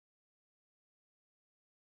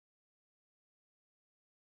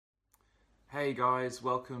Hey guys,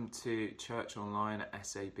 welcome to Church Online at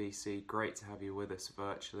SABC. Great to have you with us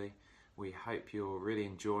virtually. We hope you're really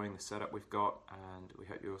enjoying the setup we've got, and we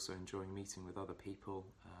hope you're also enjoying meeting with other people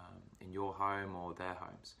in your home or their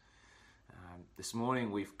homes. This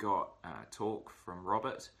morning we've got a talk from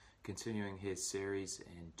Robert, continuing his series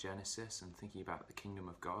in Genesis and thinking about the kingdom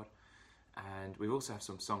of God. And we also have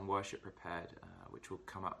some song worship prepared, which will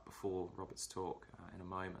come up before Robert's talk in a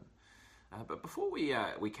moment. But before we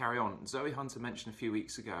carry on, Zoe Hunter mentioned a few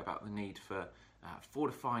weeks ago about the need for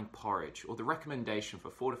fortifying porridge, or the recommendation for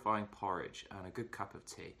fortifying porridge and a good cup of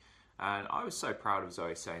tea. And I was so proud of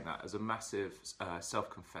Zoe saying that as a massive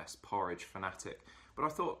self-confessed porridge fanatic. But I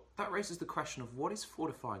thought that raises the question of what is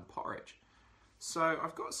fortifying porridge? So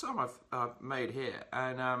I've got some I've made here,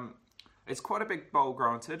 and it's quite a big bowl,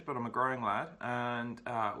 granted, but I'm a growing lad. And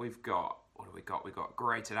we've got, what do we got? We've got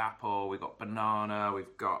grated apple, we've got banana,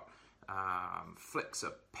 we've got flicks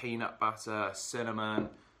of peanut butter, cinnamon,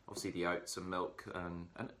 obviously the oats and milk, and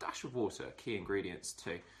a dash of water, key ingredients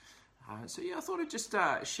too. So yeah, I thought I'd just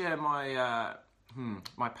share my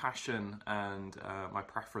my passion and my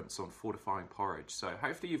preference on fortifying porridge. So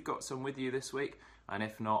hopefully you've got some with you this week, and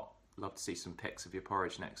if not, love to see some pics of your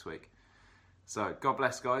porridge next week. So God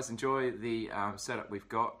bless, guys. Enjoy the setup we've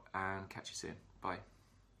got, and catch you soon. Bye.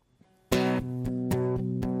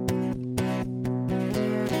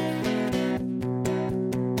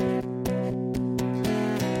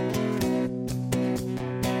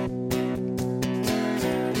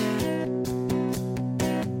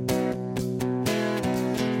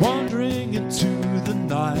 Wandering into the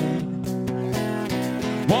night,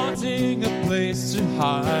 wanting a place to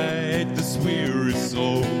hide this weary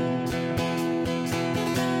soul,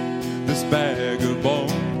 this bag of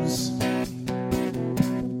bones.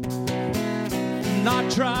 And I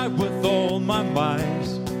tried with all my might,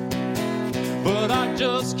 but I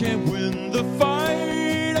just can't win the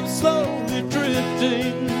fight. I'm slowly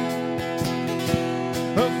drifting,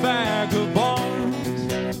 a vagabond.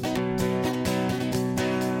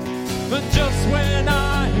 But just when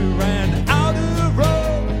I ran out of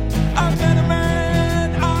road, I met a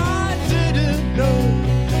man I didn't know,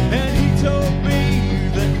 and he told me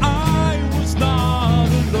that I was not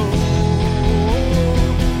alone.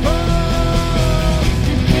 Oh,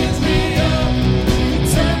 You picked me up, you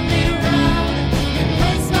turned me around, and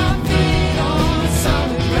placed my feet on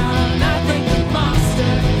solid ground. I thank the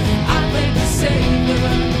Master, I thank the Savior,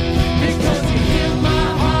 because you healed my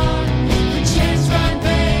heart, you changed my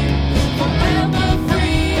name. Forever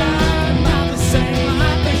free, I'm not the same.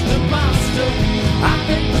 I thank the Master, I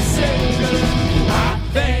thank the Savior, I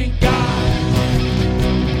thank God.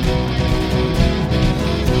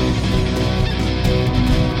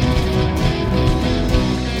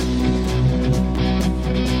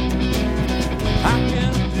 I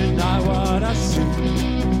can't deny what I see.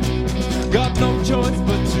 Got no choice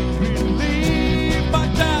but to believe. My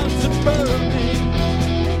doubts are burning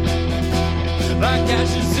like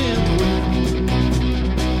ashes in the wind.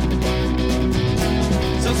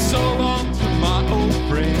 So long to my old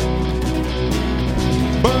friend,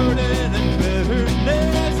 burden and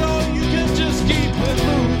bitterness. Oh, you can just keep it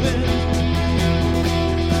moving.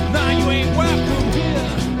 Now you ain't welcome here.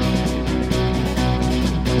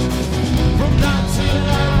 From night to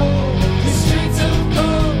night, The streets of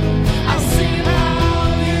gold, I'll sing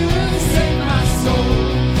how you saved my soul.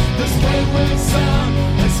 This wayward son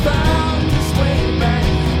has found his way back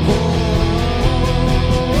home.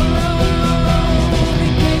 He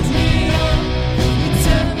picks me up, he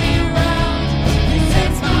turns me around, he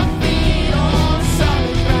sets my feet on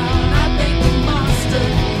solid ground. I thank the Master,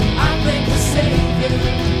 I thank the Savior,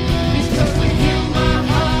 because you healed my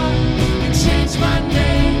heart, you changed my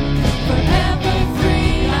name. Forever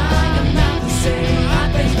free, I am not the same. I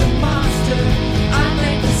thank the Master, I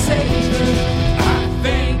thank the Savior, I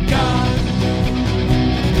thank God.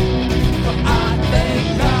 I thank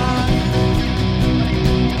God.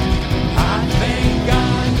 I thank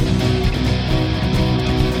God.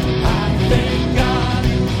 I thank God.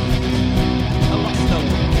 I lost no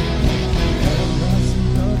one. lost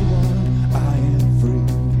another one. I am free.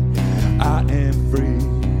 I am free.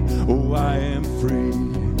 Oh, I am free.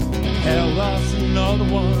 Hell lost another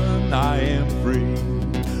one. I am free.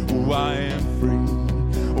 Oh, I am free.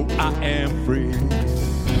 Oh, I am free.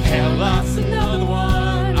 Hell lost another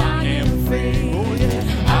one. I am free. Oh, yeah.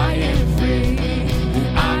 I am free.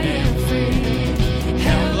 I am free.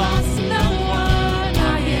 Hell lost another one.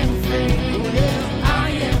 I am free. I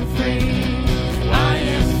am free. I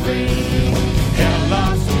am free. Hell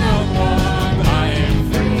lost another one. I am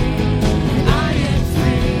free. I am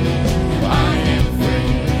free. I am free.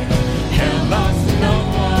 Hell lost another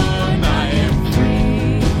one. I am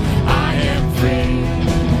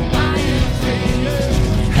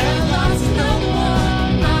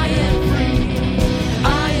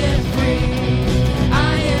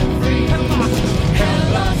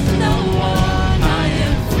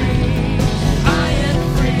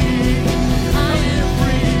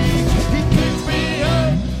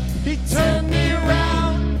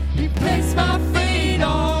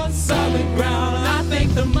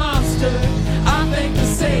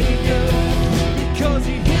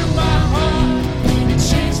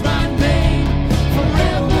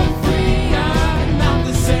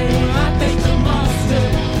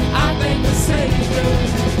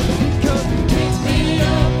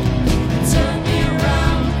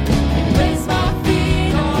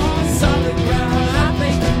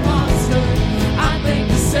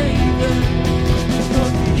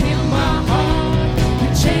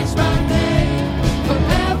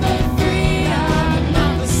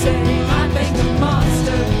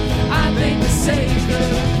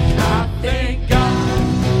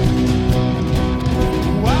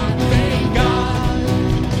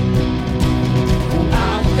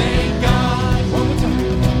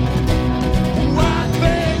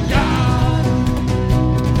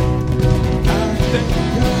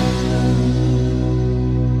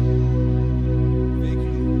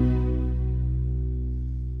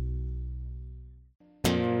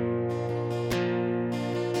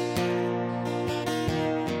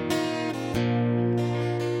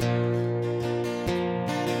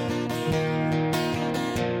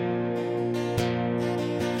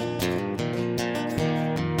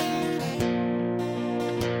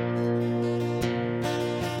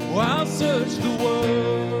searched the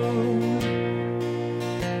world,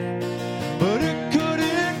 but it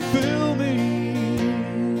couldn't fill me.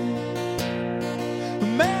 A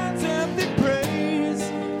man's empty praise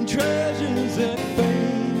and treasures that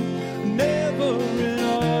fade, never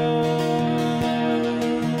enough.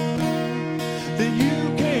 Then you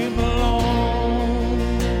came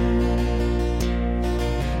along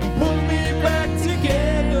and put me back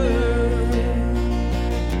together,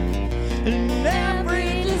 and every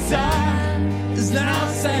desire is now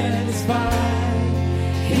satisfied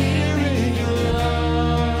here in your love.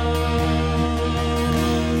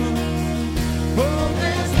 Oh,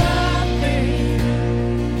 there's nothing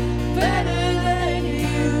better than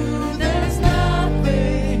you. There's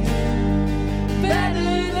nothing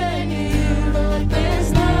better than you. There's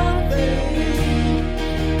nothing,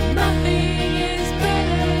 nothing is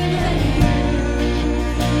better than you.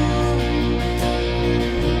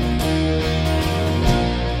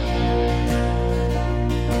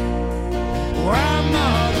 I'm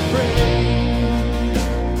not afraid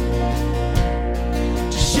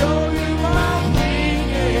to show you my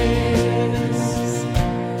weakness,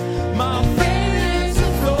 my failures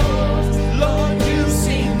and flaws. Lord, you've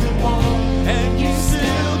seen them all, and you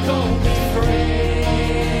still call me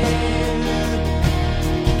friend.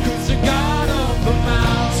 'Cause the God of the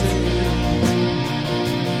mountain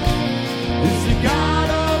is the God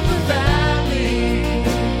of the valley.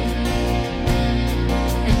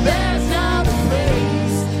 And there's not a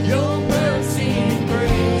place your mercy and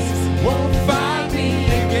grace won't find me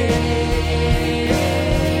again.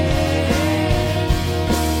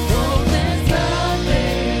 Oh, there's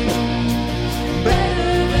nothing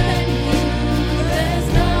better than you. There's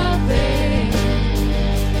nothing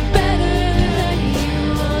better than you.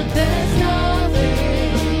 There's nothing,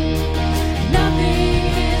 nothing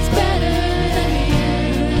is better than you.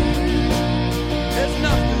 There's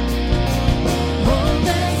nothing. Oh,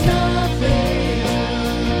 there's nothing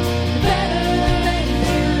better than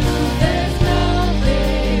you. There's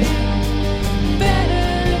nothing better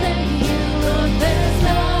than you. There's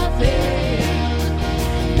nothing,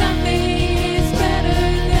 nothing is better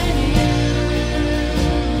than you.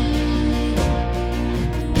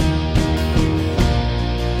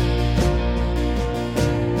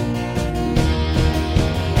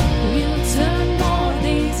 You turn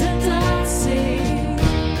mourning to dancing.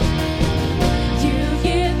 You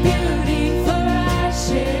give beauty for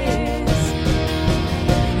ashes.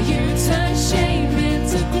 You turn shame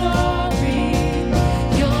into glory.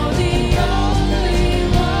 You're the only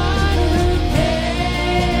one who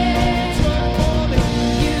cares.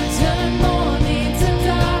 You turn mourning to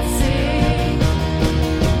dancing.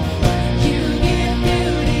 You give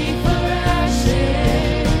beauty for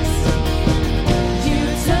ashes. You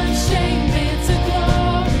turn shame into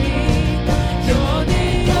glory. You're the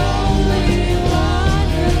only one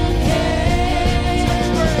who cares.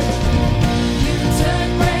 You turn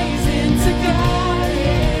graves into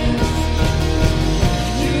gardens.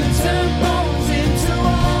 You turn bones into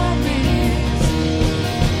armies.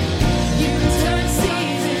 You turn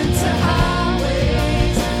seas into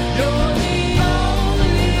highways. You're the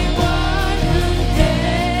only one who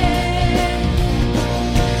cares.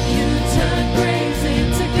 You turn graves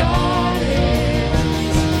into gardens.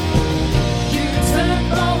 You turn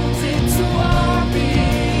bones into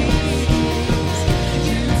armies.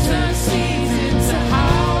 You turn seas into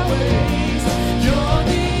highways. You're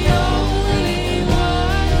the only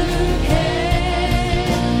one who cares.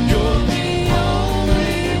 You're the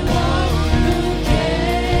only one who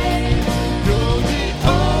cares. You're the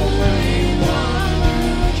only one who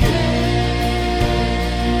cares.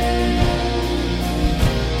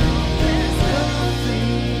 There's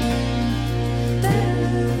nothing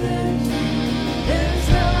better than you.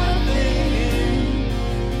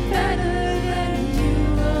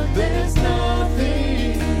 There's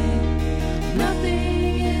nothing,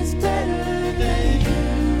 nothing is better than you.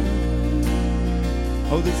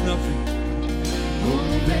 Oh, there's nothing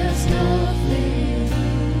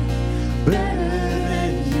better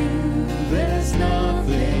than you.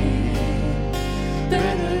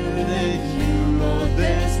 Oh,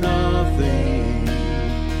 there's nothing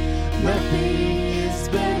is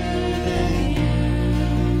better than you.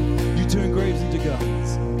 You turn graves into gardens.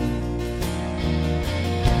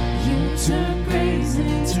 You turn graves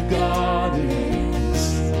into gardens.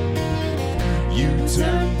 You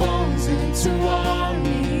turn bones into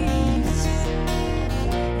armies.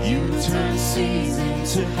 You turn seas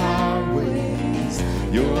into highways.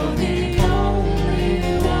 You're the only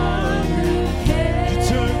one who cares. You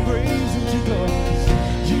turn graves into gardens.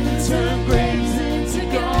 You turn graves into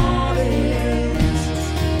gardens.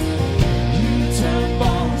 You turn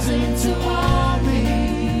bones into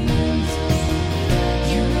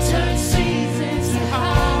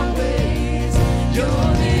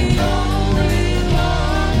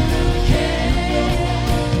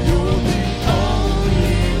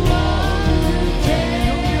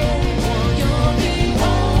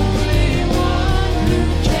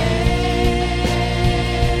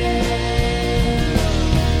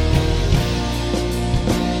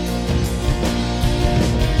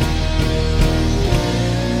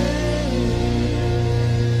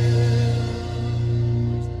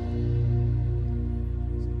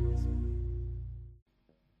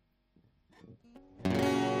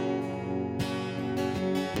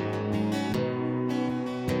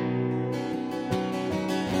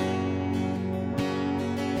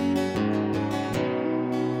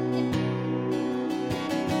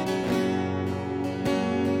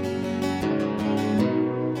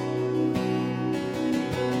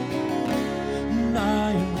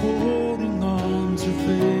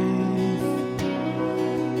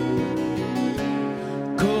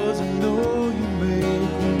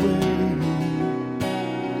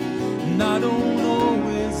And I don't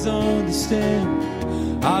always understand,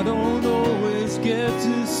 I don't always get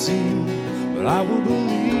to see, but I will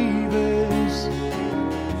believe it,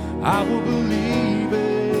 I will believe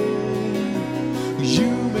it.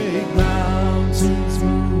 You make mountains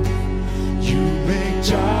move, you make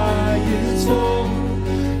giants fall,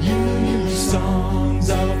 you use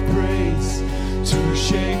songs of praise to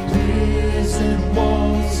shake prison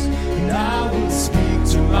walls. And I will speak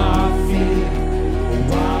to my fear,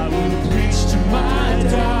 I will preach to my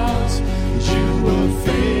doubts. You were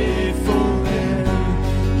faithful then,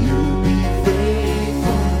 you'll be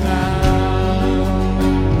faithful now.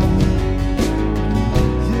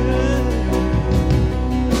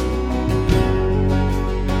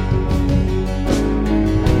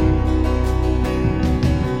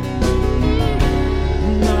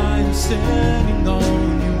 And I'm standing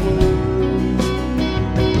on your word,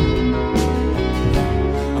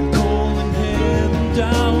 I'm calling heaven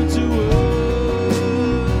down to earth,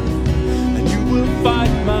 and you will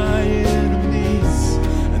fight my enemies,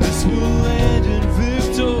 and this will end in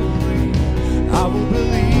victory. I will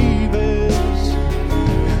believe it,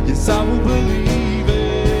 yes I will believe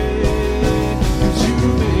it. 'Cause you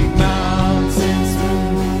make mountains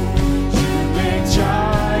move, you make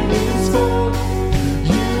giants fall,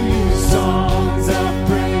 you use songs of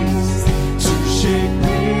praise to shake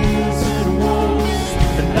prison walls.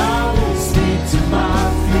 And I will speak to my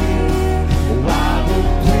fear, I will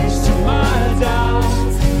preach to my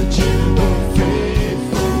doubts. That you were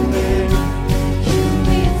faithful then, you'll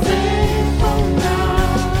be faithful now.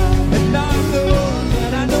 And I know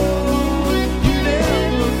that I know you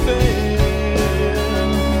never fail.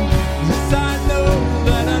 Yes, I know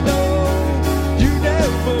that I know you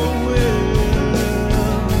never will.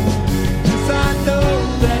 Yes, I know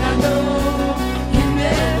that I know you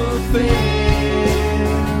never fail.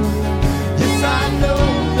 Yes, I know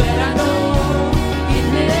that I know you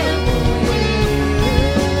never will.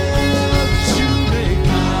 You make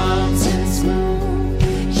mountains move,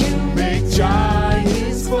 you make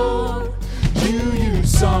giants fall, you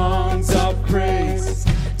use songs of praise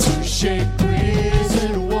to shake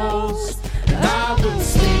prison walls. And I will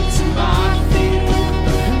speak to my fear,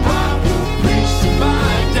 I will preach to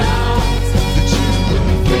my doubts. That you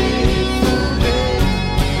were faithful then,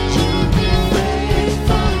 you'll be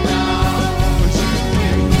faithful now. You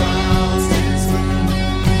make mountains move,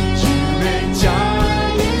 you make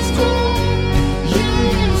giants fall, you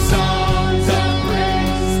use songs of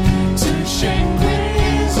praise to shake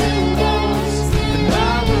prison walls. And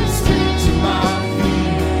I will speak to my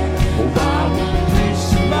fear, I will preach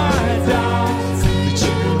to my doubts. That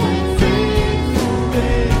you were faithful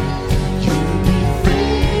then, you'll be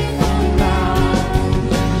faithful now.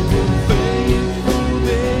 You were faithful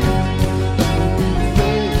then, you'll be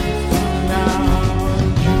faithful now.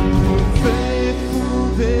 You were faithful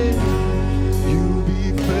then, you'll be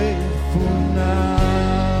faithful now.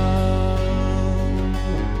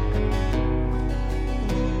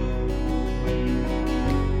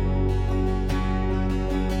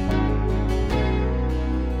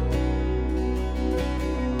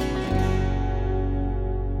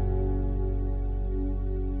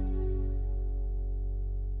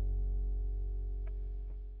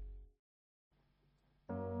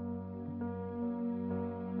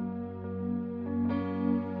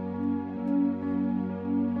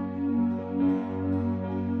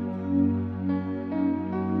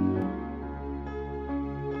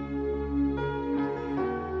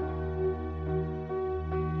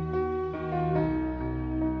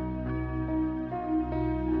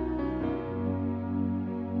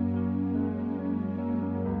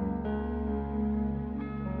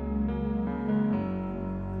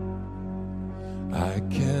 I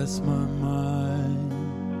cast my mind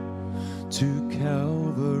to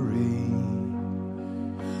Calvary,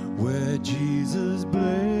 where Jesus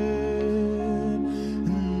bled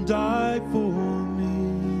and died for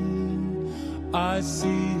me. I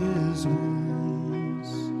see his wounds,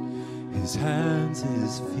 his hands,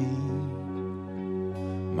 his feet,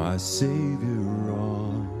 my Savior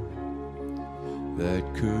on that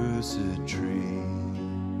cursed tree,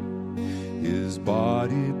 his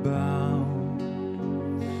body bound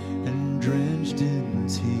and drenched in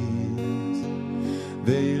tears.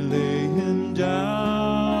 They lay him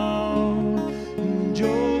down in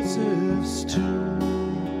Joseph's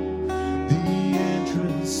tomb, the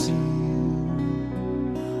entrance sealed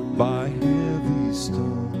by heavy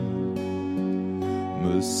stone.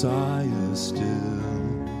 Messiah still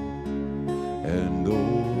and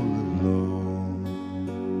all alone.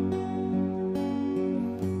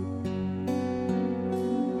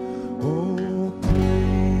 Oh,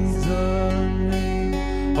 praise the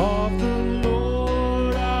name of the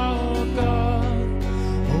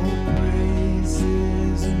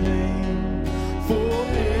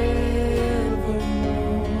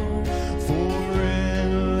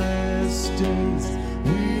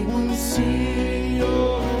sing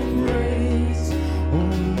your praise,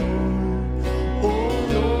 oh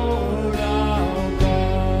Lord our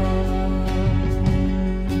God.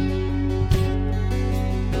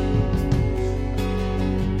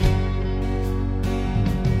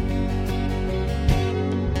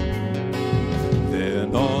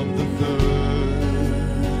 Then on the third,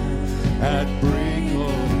 at break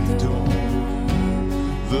of dawn,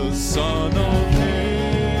 the Son of Heaven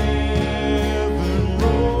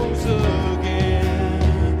rose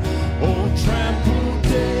again. Oh, trampled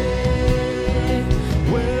death,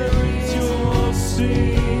 where is your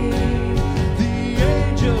sting? The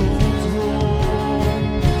angels roar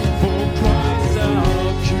for Christ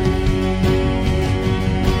our King.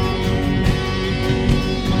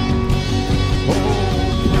 Oh,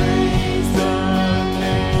 praise the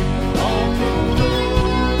name of the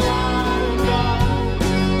Lord our God.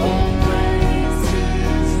 Oh, praise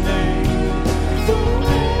His name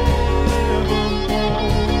forevermore.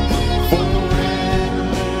 For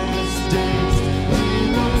endless days we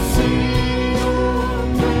will sing your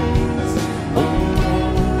praise. Oh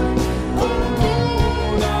Lord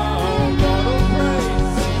our God. Oh,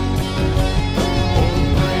 praise. Oh,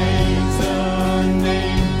 praise the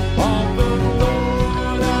name of the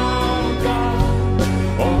Lord our God.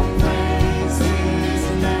 Oh, praise His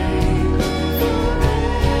name forevermore.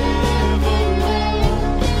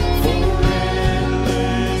 For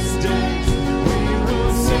endless days we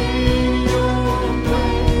will sing your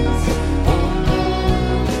praise. Oh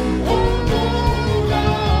Lord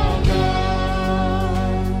our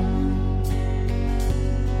God.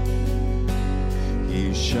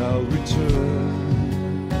 He shall return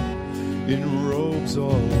in robes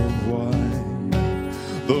of white.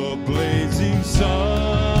 The blazing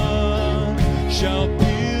sun shall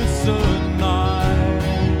pierce the night,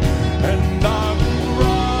 and I will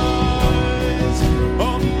rise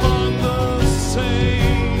among the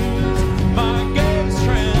saints, my gaze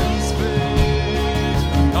transfixed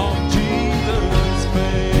on Jesus'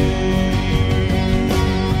 face.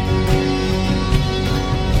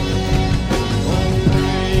 Oh,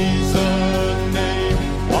 praise the name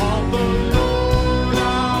of the Lord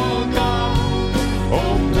our God.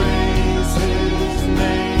 Oh, praise His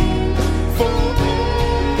name forevermore.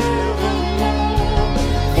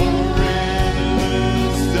 For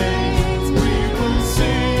endless days we will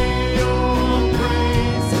sing your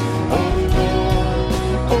praise. Oh Lord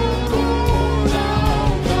our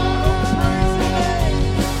God.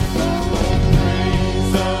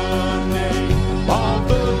 Praise the name of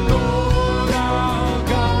the Lord our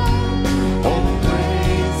God. Oh,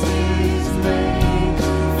 praise His name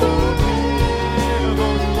forevermore.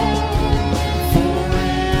 For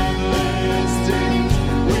endless days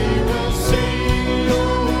we will sing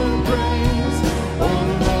your praise. Oh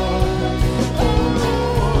Lord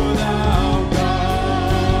our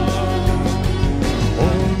God. Oh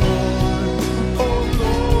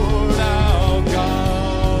Lord our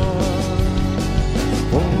God.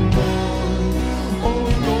 Oh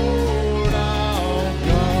Lord our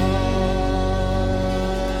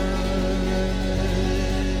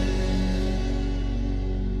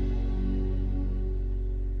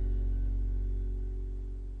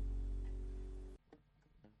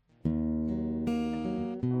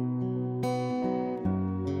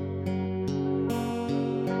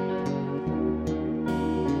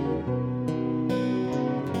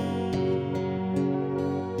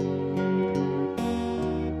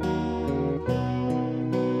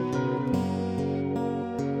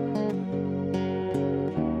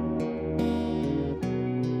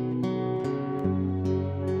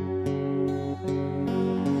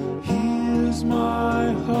Here's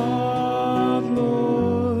my heart,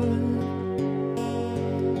 Lord.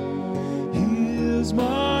 Here's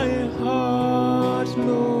my heart,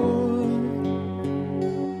 Lord.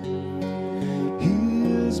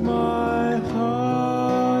 Here's my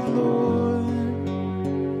heart, Lord.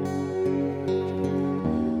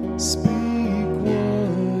 Speak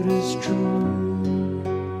what is true.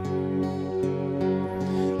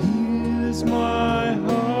 Here's my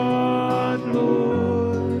heart,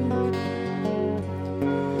 Lord.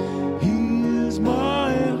 Here's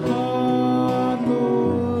my heart,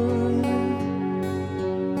 Lord.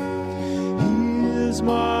 Here's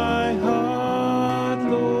my heart,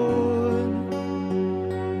 Lord.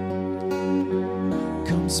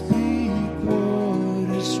 Come speak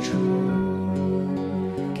what is true.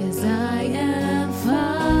 'Cause I am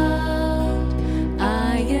found,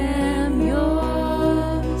 I am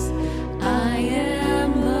yours, I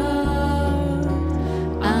am loved,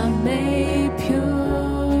 I'm made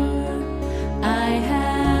pure, I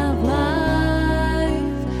have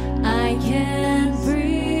life, I can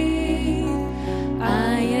breathe.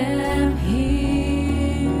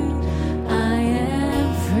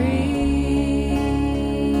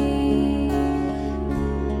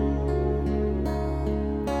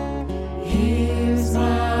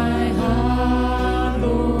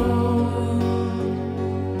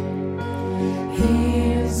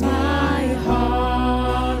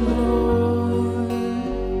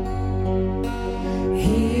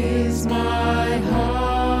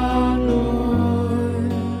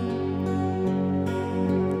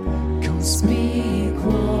 Speak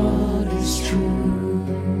what is true.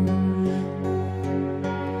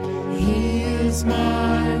 Here's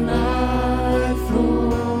my life,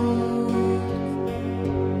 Lord.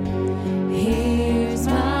 Here's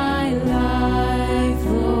my life,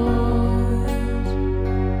 Lord.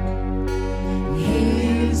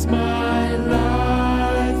 Here's my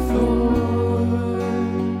life, Lord.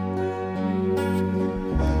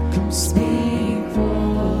 Come speak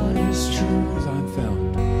what is true. 'Cause I'm found.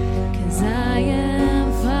 'Cause I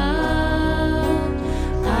am found,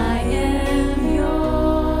 I am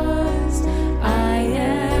yours, I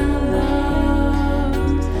am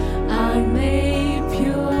loved, I'm made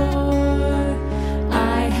pure,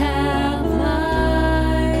 I have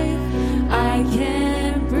life, I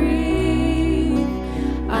can breathe,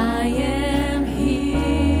 I am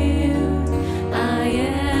healed, I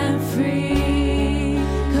am free,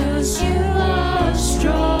 'cause you are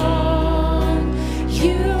strong,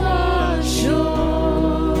 you are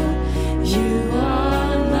sure, you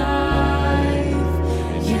are life,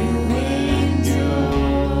 you endure,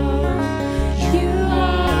 you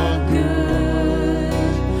are good,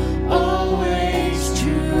 always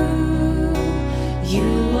true,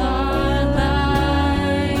 you are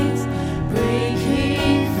light,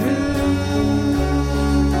 breaking through.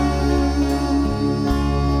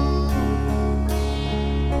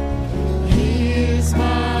 Here's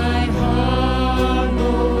my heart,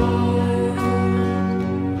 Lord.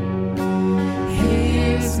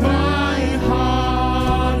 Here's my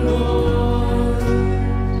heart, Lord.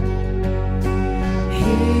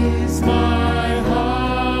 Here's my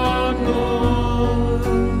heart, Lord.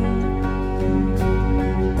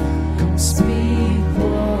 Come speak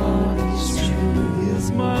what is true. Here's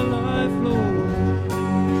my life, Lord.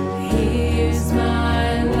 Here's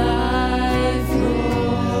my life,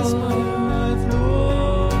 Here's my Lord. life,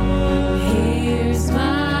 Lord. Here's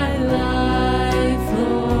my life,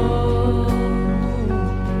 Lord.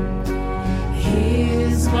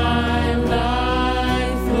 Here's my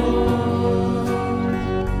life, Lord.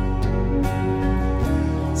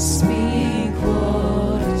 Speak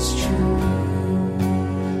what is true.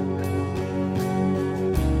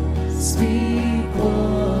 Speak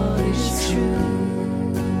what is true.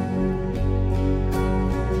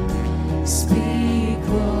 Speak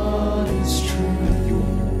what is true.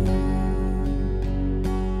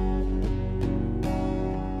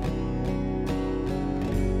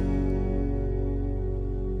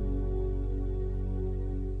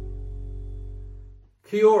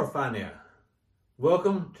 Kia ora whanea.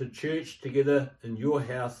 Welcome to church together in your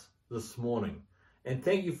house this morning. And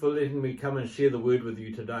thank you for letting me come and share the word with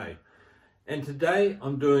you today. And today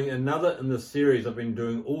I'm doing another in the series I've been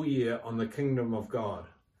doing all year on the kingdom of God.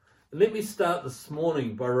 And let me start this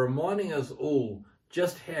morning by reminding us all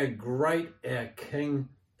just how great our King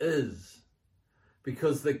is.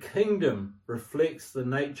 Because the kingdom reflects the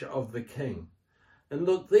nature of the King. And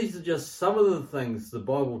look, these are just some of the things the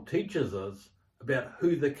Bible teaches us about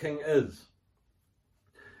who the King is.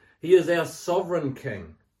 He is our sovereign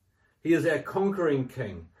King. He is our conquering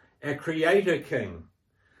King, our creator King,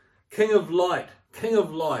 King of light, King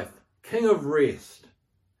of life, King of rest,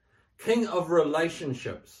 King of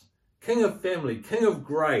relationships, King of family, King of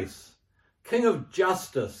grace, King of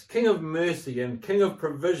justice, King of mercy, and King of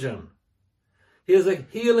provision. He is a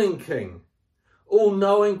healing King,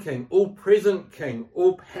 all-knowing King, all-present King,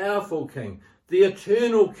 all-powerful King, the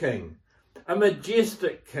eternal King, a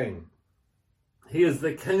majestic King. He is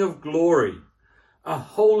the King of glory, a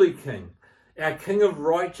holy King, our King of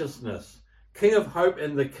righteousness, King of hope,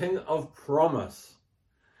 and the King of promise.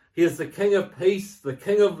 He is the King of peace, the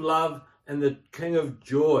King of love, and the King of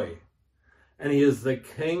joy. And he is the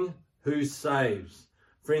King who saves.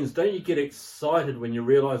 Friends, don't you get excited when you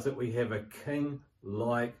realize that we have a King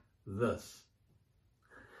like this?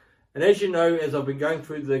 And as you know, as I've been going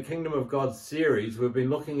through the Kingdom of God series, we've been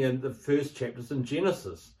looking at the first chapters in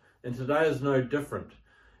Genesis. And today is no different.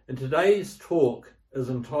 And today's talk is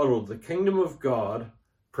entitled, The Kingdom of God,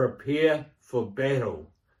 Prepare for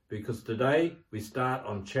Battle. Because today we start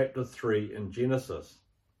on chapter 3 in Genesis.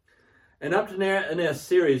 And up to now in our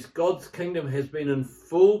series, God's kingdom has been in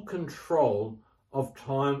full control of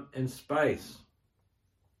time and space.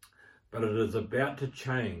 But it is about to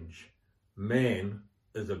change. Man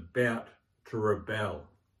is about to rebel.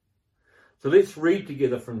 So let's read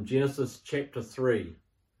together from Genesis chapter 3.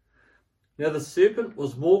 Now the serpent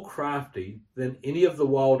was more crafty than any of the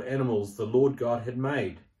wild animals the Lord God had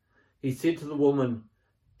made. He said to the woman,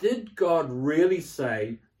 "Did God really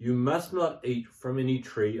say you must not eat from any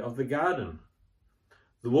tree of the garden?"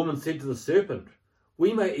 The woman said to the serpent,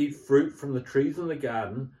 "We may eat fruit from the trees in the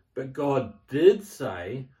garden, but God did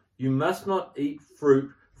say You must not eat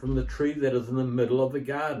fruit from the tree that is in the middle of the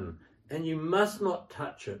garden, and you must not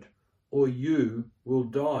touch it, or you will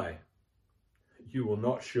die." "You will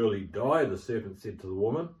not surely die," the serpent said to the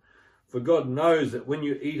woman, "for God knows that when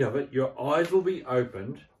you eat of it, your eyes will be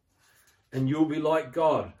opened, and you'll be like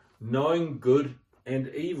God, knowing good and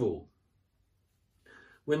evil."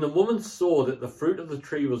 When the woman saw that the fruit of the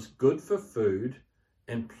tree was good for food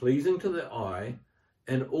and pleasing to the eye,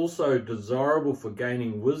 and also desirable for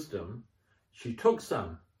gaining wisdom, she took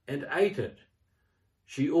some and ate it.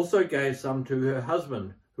 She also gave some to her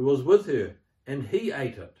husband who was with her, and he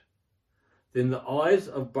ate it. Then the eyes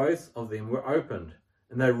of both of them were opened,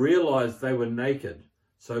 and they realized they were naked,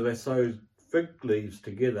 so they sewed fig leaves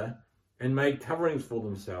together and made coverings for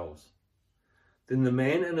themselves. Then the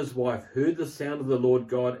man and his wife heard the sound of the Lord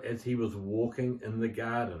God as he was walking in the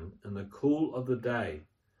garden in the cool of the day,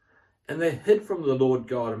 and they hid from the Lord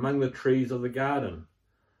God among the trees of the garden.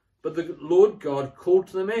 But the Lord God called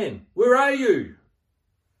to the man, "Where are you?"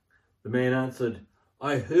 The man answered,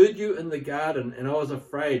 "I heard you in the garden, and I was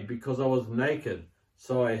afraid because I was naked,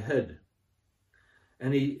 so I hid."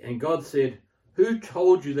 And God said, "Who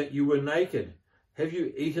told you that you were naked? Have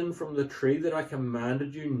you eaten from the tree that I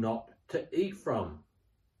commanded you not to eat from?"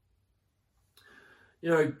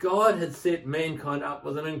 God had set mankind up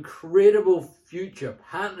with an incredible future,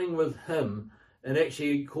 partnering with him and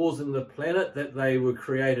actually causing the planet that they were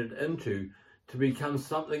created into to become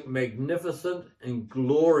something magnificent and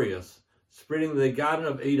glorious, spreading the Garden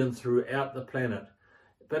of Eden throughout the planet.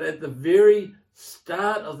 But at the very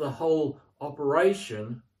start of the whole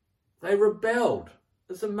operation, they rebelled.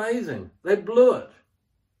 It's amazing. They blew it.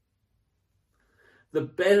 The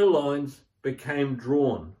battle lines became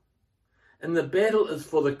drawn. And the battle is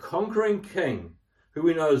for the conquering king, who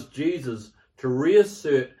we know as Jesus, to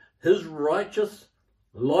reassert his righteous,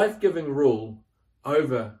 life-giving rule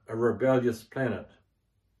over a rebellious planet.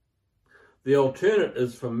 The alternate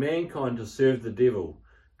is for mankind to serve the devil,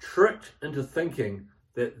 tricked into thinking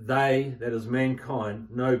that they, that is mankind,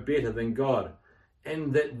 know better than God,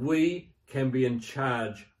 and that we can be in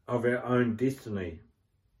charge of our own destiny.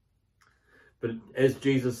 But as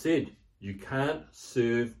Jesus said, you can't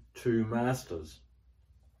serve two masters.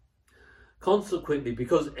 Consequently,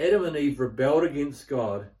 because Adam and Eve rebelled against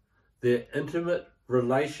God, their intimate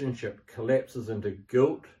relationship collapses into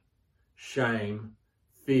guilt, shame,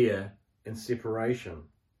 fear, and separation.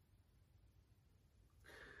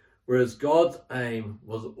 Whereas God's aim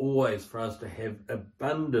was always for us to have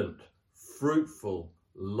abundant, fruitful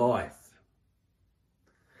life.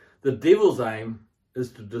 The devil's aim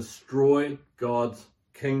is to destroy God's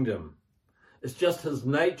kingdom. It's just his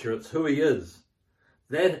nature, it's who he is.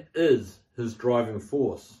 That is his driving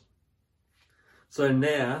force. So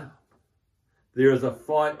now, there is a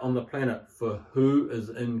fight on the planet for who is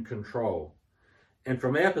in control. And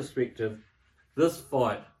from our perspective, this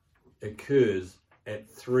fight occurs at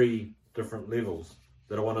 3 different levels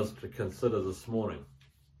that I want us to consider this morning.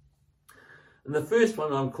 And the first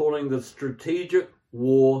one I'm calling the strategic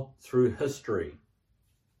war through history.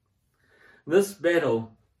 This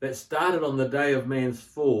battle that started on the day of man's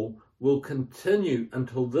fall will continue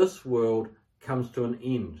until this world comes to an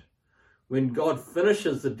end, when God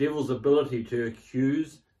finishes the devil's ability to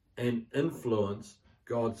accuse and influence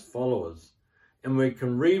God's followers. And we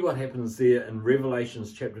can read what happens there in Revelation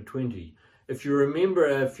chapter 20. If you remember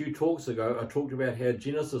a few talks ago, I talked about how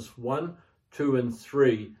Genesis 1, 2 and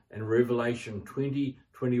 3 and Revelation 20,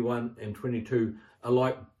 21 and 22 are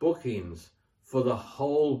like bookends for the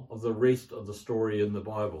whole of the rest of the story in the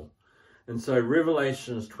Bible. And so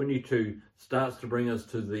Revelation 22 starts to bring us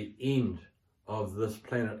to the end of this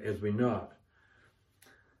planet as we know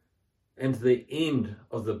it, and to the end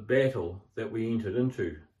of the battle that we entered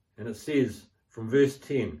into. And it says from verse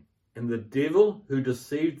 10, "And the devil who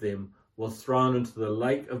deceived them was thrown into the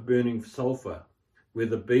lake of burning sulfur, where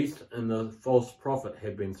the beast and the false prophet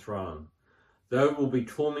had been thrown. They will be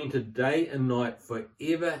tormented day and night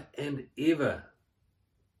forever and ever.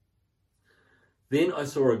 Then I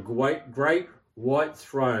saw a great white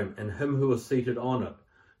throne and him who was seated on it.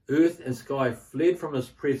 Earth and sky fled from his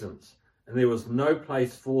presence, and there was no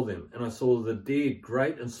place for them. And I saw the dead,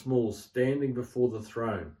 great and small, standing before the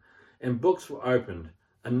throne. And books were opened.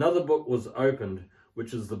 Another book was opened,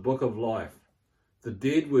 which is the book of life. The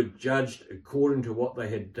dead were judged according to what they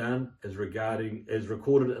had done as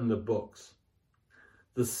recorded in the books.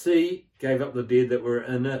 The sea gave up the dead that were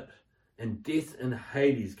in it, and death and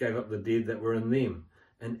Hades gave up the dead that were in them,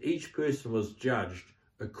 and each person was judged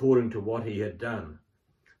according to what he had done.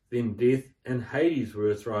 Then death and Hades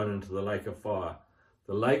were thrown into the lake of fire.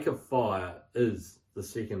 The lake of fire is the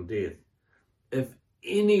second death. If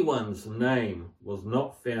anyone's name was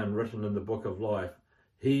not found written in the book of life,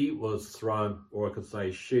 he was thrown, or I could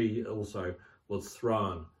say she also was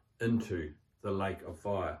thrown into the lake of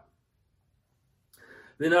fire.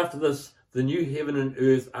 Then after this, the new heaven and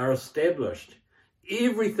earth are established.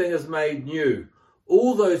 Everything is made new.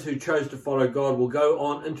 All those who chose to follow God will go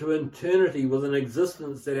on into eternity with an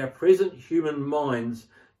existence that our present human minds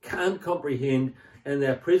can't comprehend and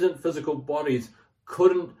our present physical bodies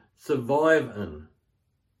couldn't survive in.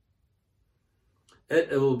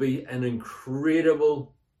 It will be an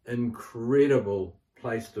incredible, incredible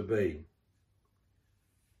place to be.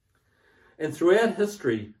 And throughout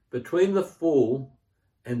history, between the fall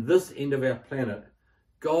and this end of our planet,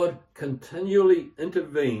 God continually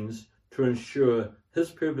intervenes to ensure his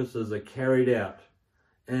purposes are carried out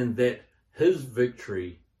and that his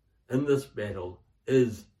victory in this battle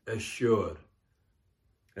is assured.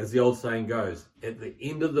 As the old saying goes, at the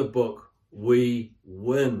end of the book, we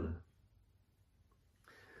win.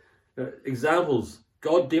 Examples: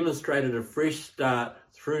 God demonstrated a fresh start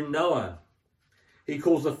through Noah. He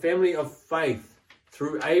calls a family of faith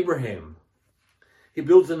through Abraham. He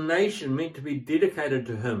builds a nation meant to be dedicated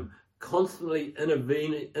to him, constantly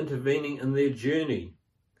intervening in their journey.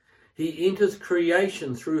 He enters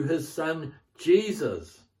creation through his son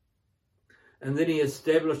Jesus. And then he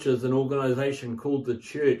establishes an organization called the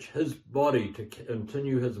church, his body, to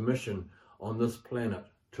continue his mission on this planet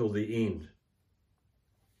till the end.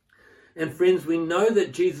 And friends, we know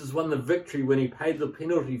that Jesus won the victory when he paid the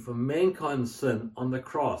penalty for mankind's sin on the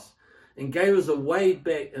cross and gave us a way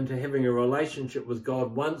back into having a relationship with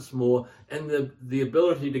God once more and the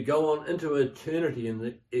ability to go on into eternity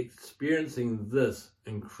and experiencing this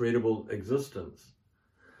incredible existence.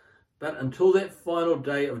 But until that final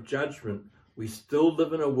day of judgment, we still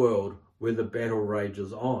live in a world where the battle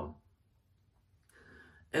rages on.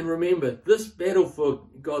 And remember, this battle for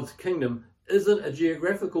God's kingdom isn't a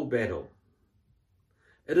geographical battle.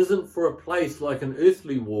 It isn't for a place like an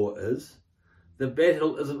earthly war is. The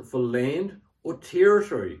battle isn't for land or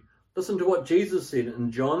territory. Listen to what Jesus said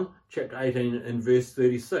in John chapter 18 and verse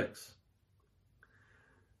 36.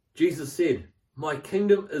 Jesus said, "My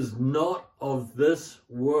kingdom is not of this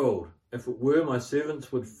world. If it were, my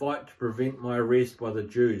servants would fight to prevent my arrest by the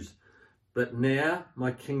Jews. But now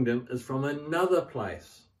my kingdom is from another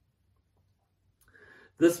place."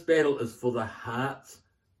 This battle is for the hearts,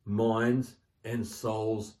 minds, and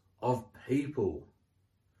souls of people.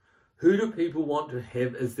 Who do people want to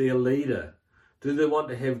have as their leader? Do they want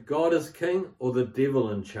to have God as king or the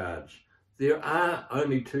devil in charge? There are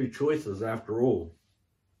only two choices after all.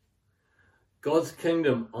 God's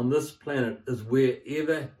kingdom on this planet is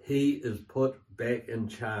wherever he is put back in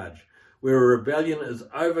charge, where a rebellion is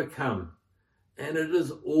overcome, and it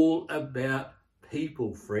is all about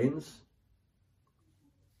people, friends.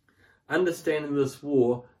 Understanding this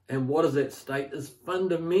war and what is at stake is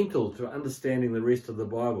fundamental to understanding the rest of the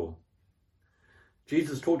Bible.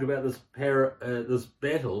 Jesus talked about this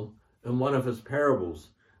battle in one of his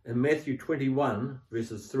parables. In Matthew 21,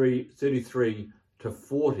 verses 33 to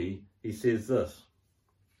 40, he says this: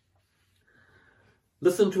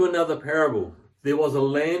 "Listen to another parable. There was a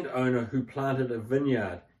landowner who planted a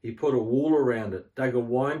vineyard. He put a wall around it, dug a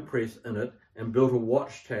wine press in it, and built a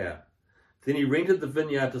watchtower. Then he rented the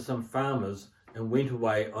vineyard to some farmers and went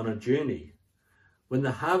away on a journey. When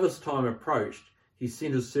the harvest time approached, he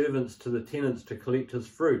sent his servants to the tenants to collect his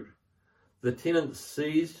fruit. The tenants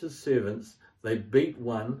seized his servants, they beat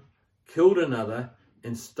one, killed another,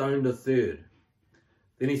 and stoned a third.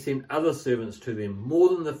 Then he sent other servants to them, more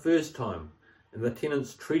than the first time, and the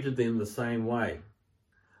tenants treated them the same way.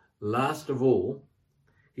 Last of all,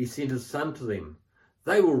 he sent his son to them.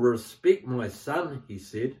 'They will respect my son,' he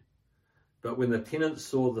said. But when the tenants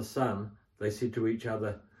saw the son, they said to each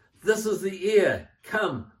other, 'This is the heir.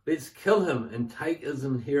 Come, let's kill him and take his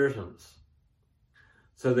inheritance.'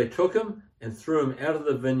 So they took him and threw him out of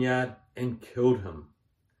the vineyard and killed him.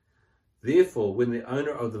 Therefore, when the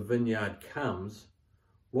owner of the vineyard comes,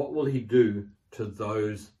 what will he do to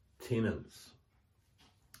those tenants?"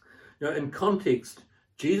 Now, in context,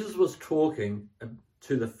 Jesus was talking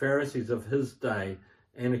to the Pharisees of his day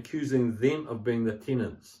and accusing them of being the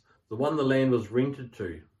tenants, the one the land was rented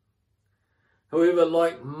to. However,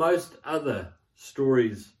 like most other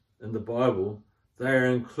stories in the Bible, they are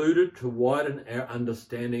included to widen our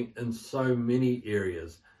understanding in so many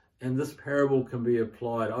areas, and this parable can be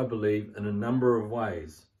applied, I believe, in a number of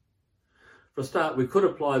ways. For a start, we could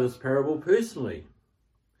apply this parable personally,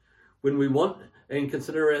 when we want and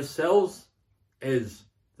consider ourselves as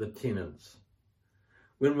the tenants.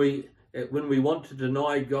 When we want to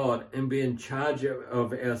deny God and be in charge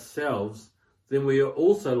of ourselves, then we are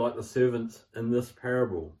also like the servants in this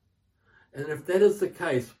parable. And if that is the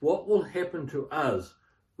case, what will happen to us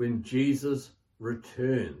when Jesus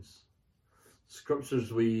returns?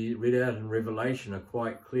 Scriptures we read out in Revelation are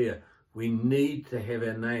quite clear. We need to have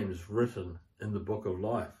our names written in the book of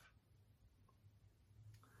life.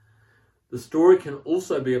 The story can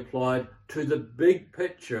also be applied to the big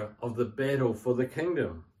picture of the battle for the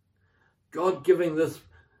kingdom. God giving this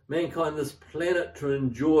mankind this planet to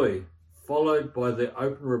enjoy, followed by the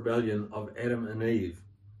open rebellion of Adam and Eve,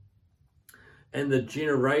 and the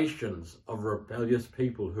generations of rebellious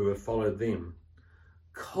people who have followed them,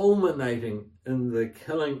 culminating in the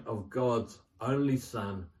killing of God's only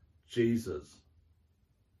Son, Jesus.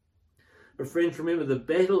 But friends, remember, the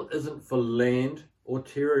battle isn't for land or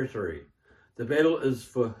territory. The battle is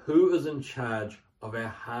for who is in charge of our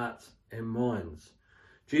hearts and minds.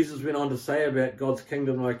 Jesus went on to say about God's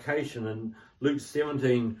kingdom location in Luke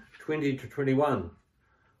 17:20-21.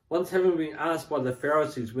 Once having been asked by the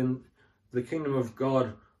Pharisees when the kingdom of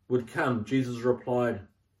God would come, Jesus replied,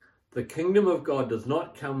 "The kingdom of God does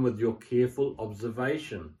not come with your careful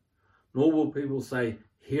observation, nor will people say,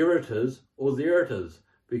 'Here it is,' or 'There it is,'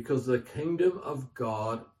 because the kingdom of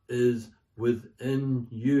God is within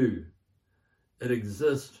you. It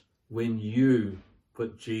exists when you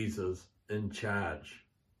put Jesus in charge."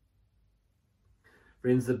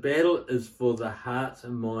 Friends, the battle is for the hearts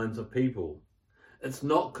and minds of people. It's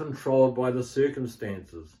not controlled by the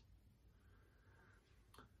circumstances,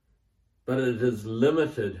 but it is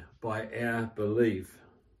limited by our belief.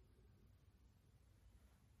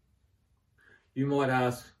 You might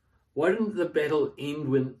ask, why didn't the battle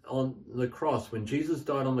end on the cross? When Jesus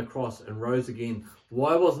died on the cross and rose again,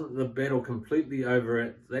 why wasn't the battle completely over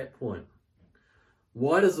at that point?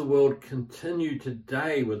 Why does the world continue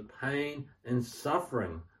today with pain and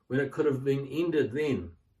suffering when it could have been ended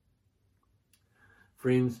then?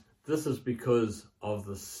 Friends, this is because of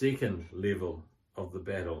the second level of the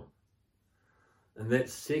battle. And that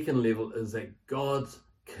second level is that God's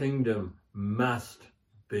kingdom must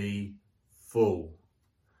be full.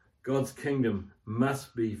 God's kingdom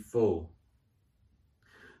must be full.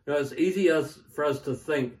 Now, it's easy for us to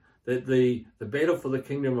think that the battle for the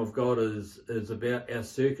kingdom of God is about our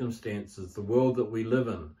circumstances, the world that we live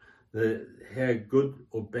in, how good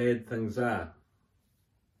or bad things are.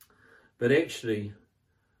 But actually,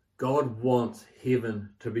 God wants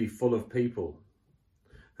heaven to be full of people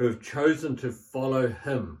who have chosen to follow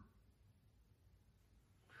him.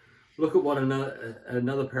 Look at what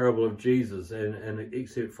another parable of Jesus, and an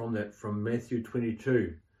excerpt from that from Matthew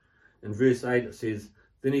 22. In verse 8 it says,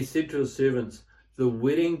 "Then he said to his servants, 'The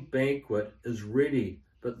wedding banquet is ready,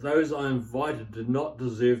 but those I invited did not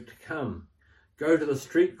deserve to come. Go to the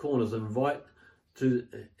street corners and invite to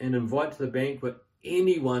the banquet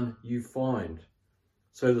anyone you find.'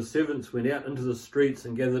 So the servants went out into the streets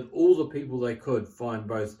and gathered all the people they could find.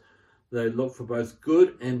 They looked for both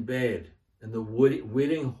good and bad, and the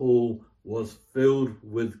wedding hall was filled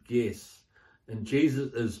with guests." And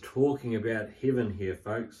Jesus is talking about heaven here,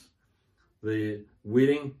 folks. The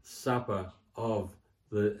wedding supper of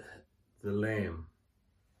the Lamb.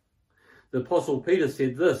 The Apostle Peter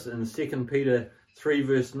said this in 2 Peter 3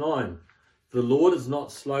 verse 9. "The Lord is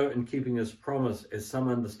not slow in keeping his promise, as some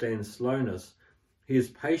understand slowness. He is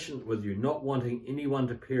patient with you, not wanting anyone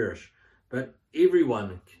to perish, but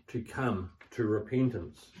everyone to come to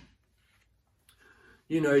repentance."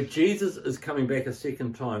 You know, Jesus is coming back a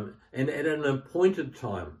second time, and at an appointed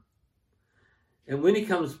time. And when he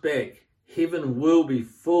comes back, heaven will be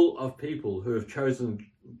full of people who have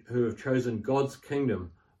chosen God's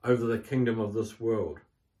kingdom over the kingdom of this world.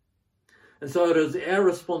 And so it is our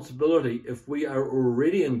responsibility, if we are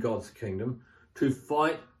already in God's kingdom, to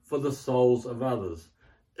fight for the souls of others.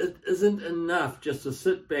 It isn't enough just to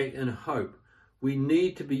sit back and hope. We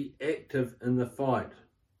need to be active in the fight.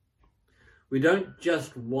 We don't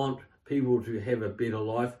just want people to have a better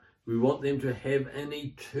life, we want them to have an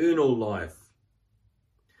eternal life.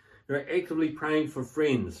 We're actively praying for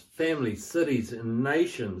friends, families, cities, and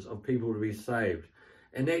nations of people to be saved,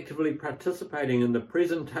 and actively participating in the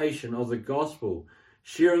presentation of the gospel,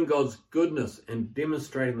 sharing God's goodness and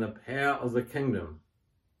demonstrating the power of the kingdom.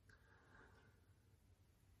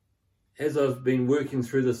 As I've been working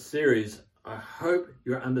through this series, I hope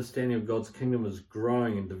your understanding of God's kingdom is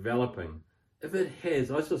growing and developing. If it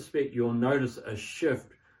has, I suspect you'll notice a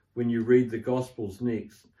shift when you read the Gospels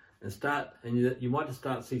next, and you might just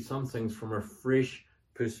start to see some things from a fresh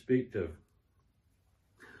perspective.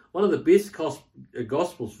 One of the best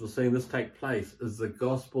Gospels for seeing this take place is the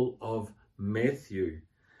Gospel of Matthew.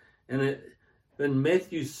 And in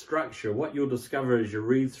Matthew's structure, what you'll discover as you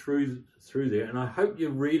read through there, and I hope you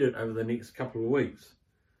read it over the next couple of weeks,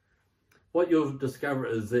 what you'll discover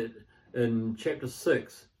is that in chapter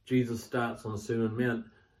 6, Jesus starts on the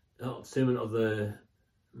Sermon of the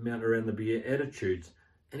Mount around the Beatitudes,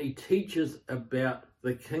 and he teaches about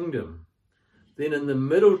the kingdom. Then in the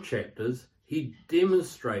middle chapters, he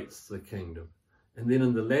demonstrates the kingdom. And then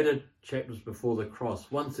in the latter chapters before the cross,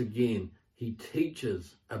 once again, he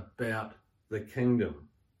teaches about the kingdom.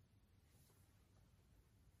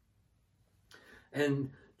 And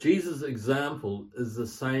Jesus' example is the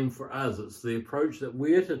same for us. It's the approach that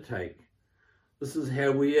we're to take. This is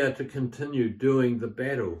how we are to continue doing the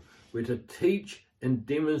battle. We're to teach and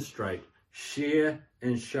demonstrate, share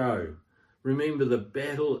and show. Remember, the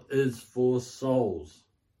battle is for souls.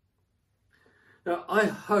 Now, I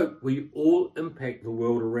hope we all impact the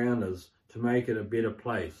world around us to make it a better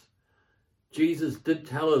place. Jesus did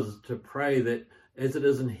tell us to pray that as it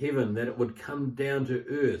is in heaven, that it would come down to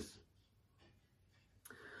earth.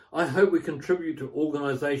 I hope we contribute to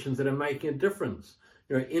organisations that are making a difference.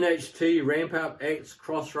 NHT, Ramp Up, Acts,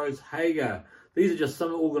 Crossroads, Hagar. These are just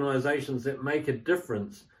some organisations that make a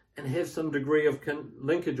difference and have some degree of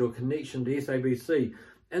linkage or connection to SABC.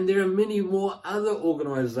 And there are many more other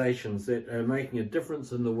organisations that are making a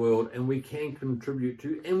difference in the world and we can contribute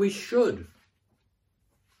to, and we should.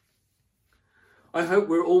 I hope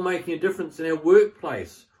we're all making a difference in our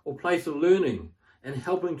workplace or place of learning and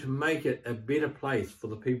helping to make it a better place for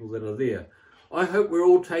the people that are there. I hope we're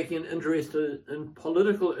all taking an interest in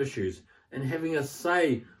political issues and having a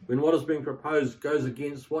say when what is being proposed goes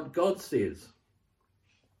against what God says.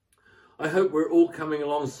 I hope we're all coming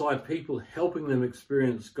alongside people, helping them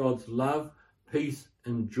experience God's love, peace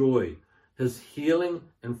and joy, his healing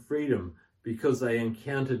and freedom because they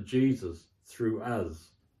encountered Jesus through us.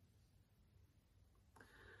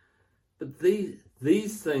 But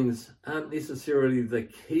these things aren't necessarily the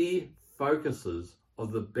key focuses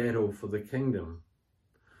of the battle for the kingdom.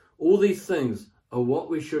 All these things are what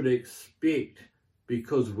we should expect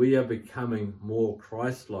because we are becoming more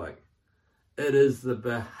Christ-like. It is the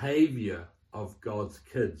behaviour of God's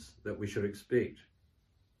kids that we should expect.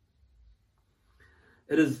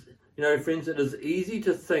 It is, friends, it is easy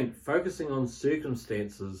to think focusing on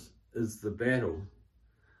circumstances is the battle.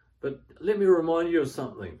 But let me remind you of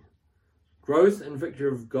something. Growth and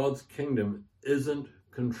victory of God's kingdom isn't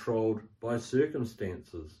controlled by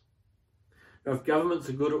circumstances. Now, if governments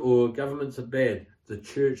are good or governments are bad, the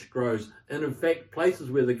church grows. And in fact,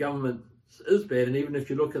 places where the government is bad, and even if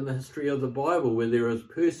you look in the history of the Bible where there is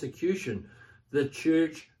persecution, the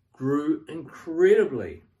church grew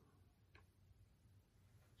incredibly.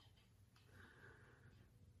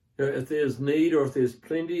 If there's need or if there's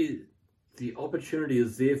plenty, the opportunity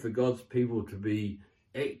is there for God's people to be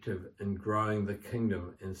active in growing the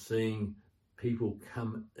kingdom and seeing people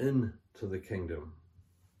come into the kingdom.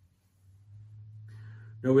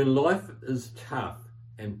 Now, when life is tough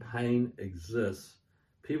and pain exists,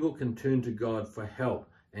 people can turn to God for help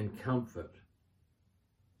and comfort.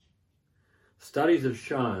 Studies have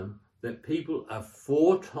shown that people are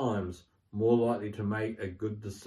 4 times more likely to make a good decision